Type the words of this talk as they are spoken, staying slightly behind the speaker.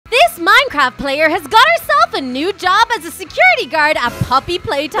Minecraft player has got herself a new job as a security guard at Puppy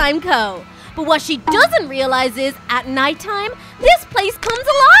Playtime Co. But what she doesn't realize is, at nighttime, this place comes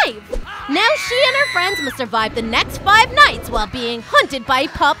alive. Now she and her friends must survive the next 5 nights while being hunted by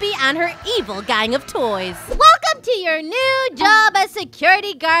Puppy and her evil gang of toys. Welcome to your new job as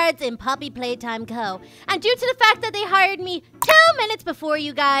security guards in Puppy Playtime Co. And due to the fact that they hired me 2 minutes before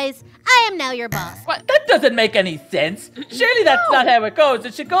you guys, I am now your boss. What? That doesn't make any sense. Surely that's not how it goes.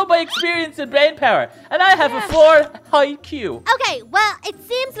 It should go by experience and brain power. And I have a 4 IQ. Okay, well, it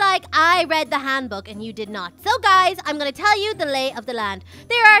seems like I read the handbook and you did not. So guys, I'm gonna tell you the lay of the land.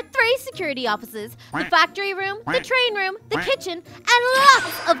 There are 3 security offices: the factory room, the train room, the kitchen, and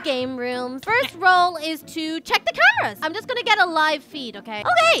lots of game rooms. First role is to check the cameras. I'm just gonna get a live feed, okay?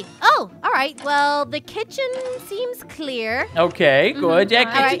 Okay, oh, all right. Well, the kitchen seems clear. Okay, good.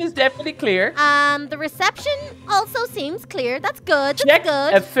 Yeah, kitchen is definitely clear. The reception also seems clear. That's good. That's Check.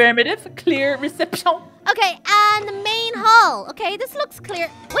 good. Affirmative. Clear reception. Okay, and the main hall. Okay, this looks clear.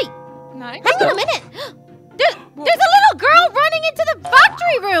 Wait. Nice. Hang on a minute. There's a little girl running into the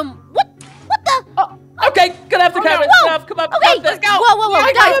factory room. What the? Oh, okay, get off the camera. Come on. Okay, let's go.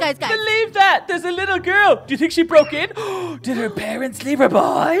 Whoa, guys. Believe that. There's a little girl. Do you think she broke in? Did her parents leave her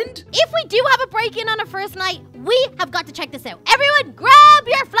behind? If we do have a break-in on our first night, we have got to check this out. Everyone, grab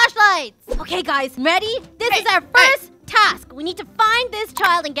your flashlights. Okay, guys, ready? This is our first task. We need to find this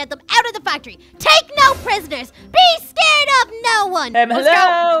child and get them out of the factory. Take no prisoners. Be scared of no one. Hello?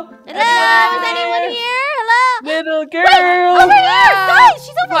 Hello? Is anyone here? Hello? Little girl. Wait, over here. Guys,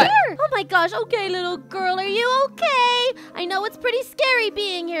 she's over here. Oh my gosh. Okay, little girl, are you okay? I know it's pretty scary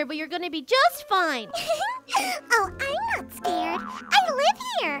being here, but you're going to be just fine. Oh, I'm not scared. I live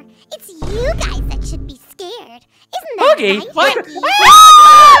here. It's you guys that should be scared. Isn't that right? What?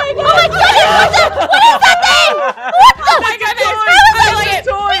 Oh my goodness, what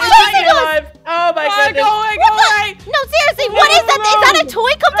is that thing? What the? Oh my goodness. Oh my goodness. Go away. No, seriously, what is that? Is that a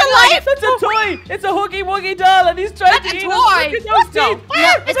toy come to life? That's a toy. It's a Huggy Wuggy doll and he's trying to eat us. toy. Look at those teeth.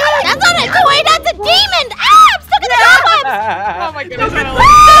 That's not a toy, that's a demon. Ah, I'm stuck in the cobwebs. Oh my goodness. I don't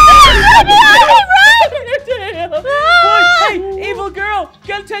Hey, evil girl.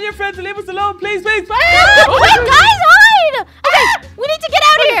 Go tell your friends to leave us alone, please. Wait, guys, hide. Okay, we need to get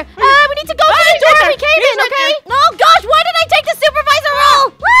out of here. We need to go to the door we came in, okay? Oh gosh, why did I take the supervisor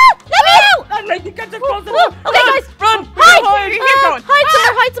role? Let me out. Okay, guys. Run.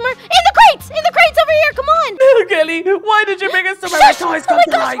 Hide somewhere. In the crates over here. Come on. Little Kelly, why did you bring us somewhere where toys come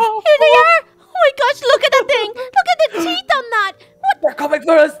to life? Here they are. Oh my gosh, look at that thing. Look at the teeth on that. What? They're coming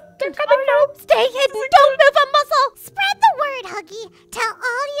for us. They're coming for us. Stay hidden. Don't move a muscle. Spread the word, Huggy. Tell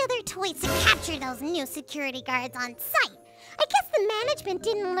all the other toys to capture those new security guards on site. I guess the management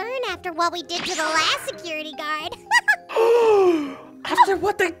didn't learn after what we did to the last security guard. After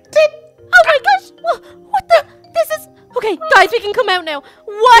what they did? Oh my gosh. What the? This is... Okay, guys, we can come out now.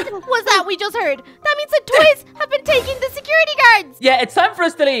 What was that we just heard? That means the toys have been taking the security guards. Yeah, it's time for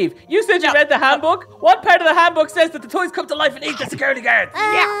us to leave. You said you read the handbook. What part of the handbook says that the toys come to life and eat the security guards?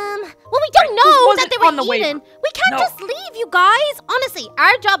 Well, we don't know that they were eaten. We can't just leave, you guys. Honestly,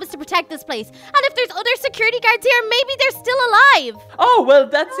 our job is to protect this place. And if there's other security guards here, maybe they're still alive. Oh, well,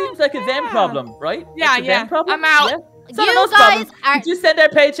 that seems like a them problem, right? Yeah, it's a them problem? I'm out. Yeah. You guys are... Could you send our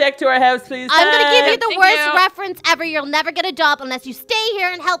paycheck to our house, please? I'm going to give you the Thank worst you. reference ever. You'll never get a job unless you stay here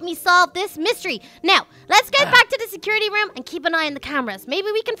and help me solve this mystery. Now, let's get back to the security room and keep an eye on the cameras.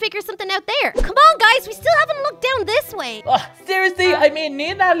 Maybe we can figure something out there. Come on, guys. We still haven't looked down this way. Oh, seriously, I mean,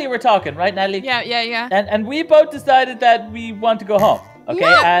 me and Natalie were talking, right, Natalie? Yeah. And we both decided that we want to go home. Okay,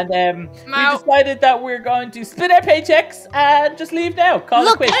 and we decided that we're going to split our paychecks and just leave now. Call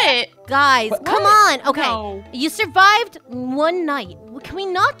it quits. Guys, come on. Okay, No. you survived 1 night. Can we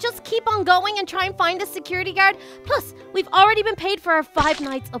not just keep on going and try and find a security guard? Plus, we've already been paid for our 5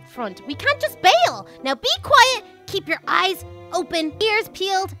 nights up front. We can't just bail. Now be quiet, keep your eyes open, ears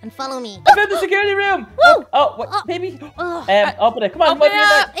peeled, and follow me. I'm in the security room. Woo! What, maybe? Open it. Come on. Open it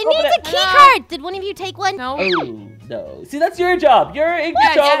up. It needs a key card. Did one of you take one? No. Oh, no. See, that's your job. You're in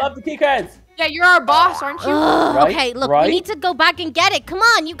control of the key cards. Yeah, you're our boss, aren't you? Okay, look, we need to go back and get it. Come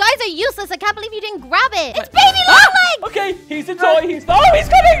on, you guys are useless. I can't believe you didn't grab it. It's baby Longlegs! Okay, he's a toy. He's coming! He's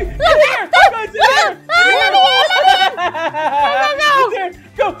here! Guys, in here!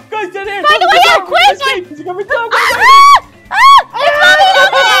 Go, guys, in here! Find a way out, quick! He's coming down! It's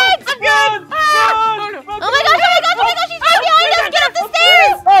baby Longlegs! Run! Oh my gosh, he's right behind us! Get up the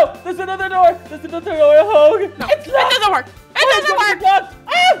stairs! Oh, there's another door! Oh, it's locked! It doesn't work! It doesn't work!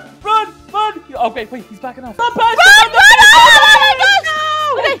 Run! Okay, wait, he's backing off. Run! Oh my gosh!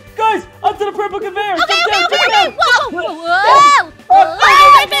 Okay. Guys, up to the purple conveyor! Okay. Jump down! Whoa! Oh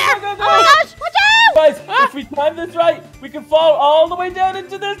my gosh! we time this right, we can fall all the way down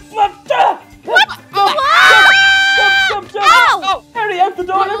into this. What? Jump! Ow! Harry, out the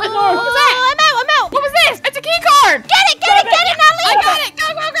door, out the door! What was that? I'm out! What was this? It's a key card! Get it, Natalie! I got it!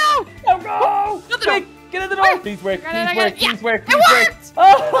 Go! Quick, get in the door! Please work, It work. worked!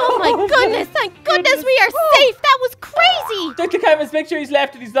 Oh my goodness, thank goodness we are safe! That was crazy! Dr. Camus, make sure he's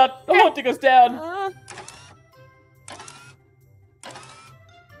left and he's not hunting us down.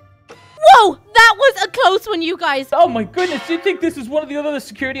 Whoa! That was a close one, you guys! Oh my goodness, do you think this was one of the other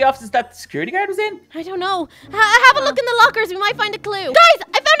security offices that the security guard was in? I don't know. Have a look in the lockers. We might find a clue. Guys,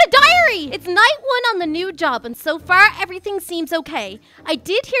 I found a diary. It's night 1 on the new job, and so far, everything seems okay. I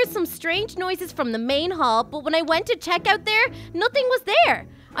did hear some strange noises from the main hall, but when I went to check out there, nothing was there.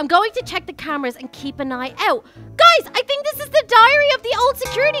 I'm going to check the cameras and keep an eye out. Guys, I think this is the diary of the old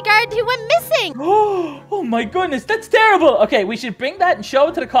security guard who went missing. Oh my goodness, that's terrible. Okay, we should bring that and show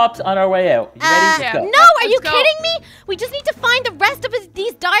it to the cops on our way out. You ready? Let's go. No, are you kidding me? We just need to find the rest of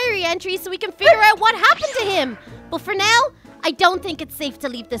these diary entries so we can figure out what happened to him. But for now, I don't think it's safe to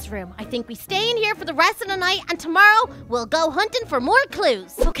leave this room. I think we stay in here for the rest of the night, and tomorrow we'll go hunting for more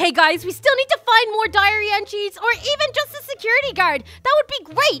clues. Okay, guys, we still need to find more diary entries or even just a security guard. That would be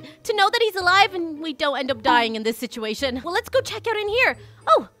great to know that he's alive and we don't end up dying in this situation. Well, let's go check out in here.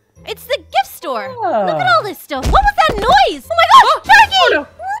 Oh, it's the gift store. Look at all this stuff. What was that noise? Oh my gosh, Turkey!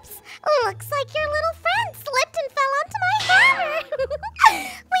 Whoops. Looks like your little friend slipped and fell onto my hammer.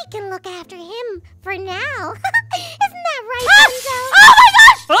 We can look after him for now. Isn't that right, BUNZO? Oh my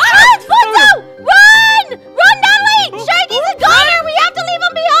gosh! BUNZO! Run! Run, Natalie! Sharky's a goner! We have to leave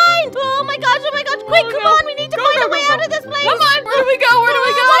him behind! Oh my gosh, quick, come on! We need to find a way out of this place! Come on, where do we go? Where do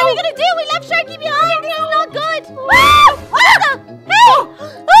we go? What are we gonna do? We left Sharky behind! This is not good! What the? Hey!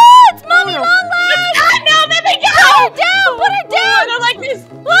 Oh, it's Mommy Longlegs! No, let me go! Put her down! Put her down! I don't like this!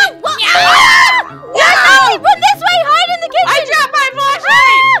 What? Natalie, run this way! Hide in the kitchen! I dropped my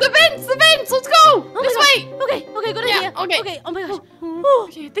flashlight! The vents! Let's go! This way! Okay, good idea. Okay. Oh my gosh.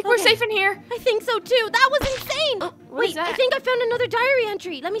 Okay, I think we're safe in here. I think so too. That was insane. What is Wait, that? I think I found another diary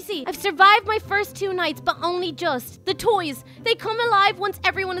entry. Let me see. I've survived my first 2 nights, but only just. The toys. They come alive once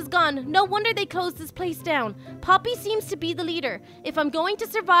everyone is gone. No wonder they closed this place down. Poppy seems to be the leader. If I'm going to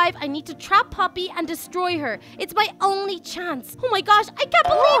survive, I need to trap Poppy and destroy her. It's my only chance. Oh my gosh, I can't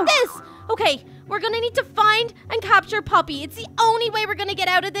believe this. Okay, we're gonna need to find and capture Poppy. It's the only way we're gonna get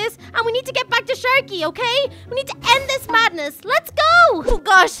out of this, and we need to get back to Sharky, okay? We need to end this madness. Let's go! Oh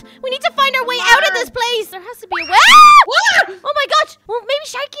gosh, we need to find our way out of this place. There has to be a way. Ah! Oh my gosh! Well, maybe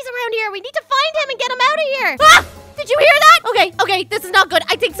Sharky's around here. We need to find him and get him out of here. Ah! Did you hear that? Okay, this is not good.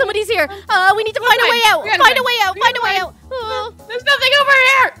 I think somebody's here. We need to find a way out. Find a way out. There's nothing over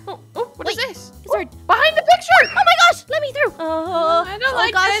here. What is this? Behind the picture. Oh my gosh, let me through. I don't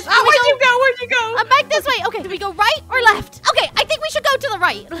like this. Where'd you go? I'm back this way. Okay, do we go right or left? Okay, I think we should go to the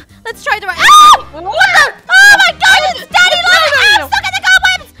right. Let's try the right. Oh! What the? Oh my gosh, it's Daddy Long! I'm stuck in the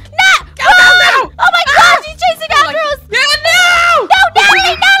cobwebs! Go! Oh my gosh, he's chasing after us! No! No,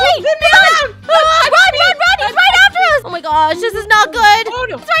 Natalie! Run! He's right after us! Oh my gosh, this is not good. Oh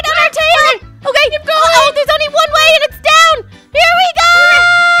no. It's right on our tail! Okay, keep going. Oh, there's only one way and it's down! Here we go!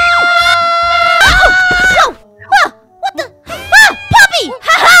 What the? Puppy!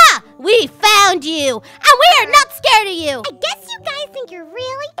 Ha-ha! We found you! And we are not scared of you! I guess you guys think you're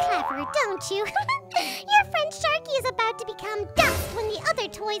really clever, don't you? Your friend Sharky is about to become dust when the other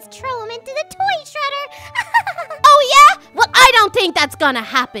toys throw him into the toy shredder. Oh yeah? Well, I don't think that's gonna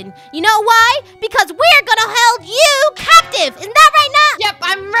happen. You know why? Because we're gonna hold you captive! Isn't that right, Nat? Yep,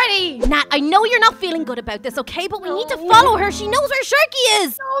 I'm ready. Nat, I know you're not feeling good about this, okay? But we need to follow her. She knows where Sharky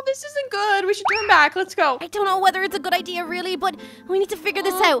is. No, this isn't good. We should turn back. Let's go. I don't know whether it's a good idea, really, but we need to figure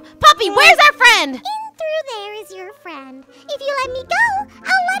this out. Poppy, where's our friend? In through there is your friend. If you let me go,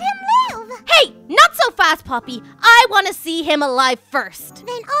 I'll let him live. Hey, not so fast, Poppy. I want to see him alive first. Then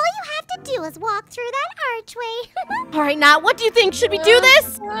all you have to do is walk through that archway. All right, Nat, what do you think? Should we do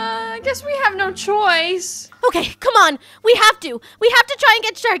this? I guess we have no choice. Okay, come on. We have to. We have to try and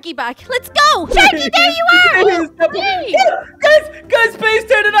get Sharky back. Let's go. Sharky, there you are. Guys, please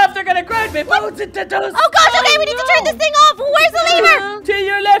turn it off. They're gonna grind me bones into dust. Oh gosh, okay, we need to turn this thing off. Where's the lever? To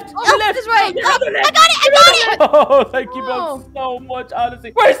your left. Your left. This way. I got it. Oh, thank you both so much,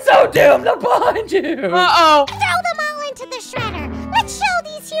 honestly. We're so doomed. Look behind you. Uh-oh. Throw them all into the shredder. Let's show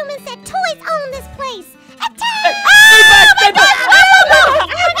these humans that toys own this place. Attack! Stay back.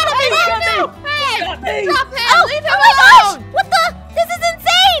 Drop him. Oh, Leave him oh my gosh! alone. What the? This is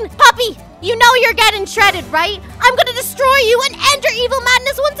insane! Poppy, you know you're getting shredded, right? I'm gonna destroy you and end your evil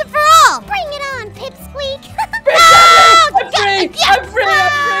madness once and for all! Bring it on, Pipsqueak. I'm free.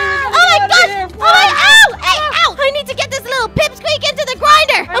 Oh my gosh! Oh my, ow! Hey,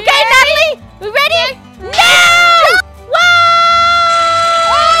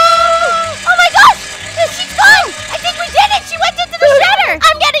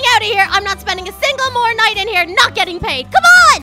 here not getting paid. Come on!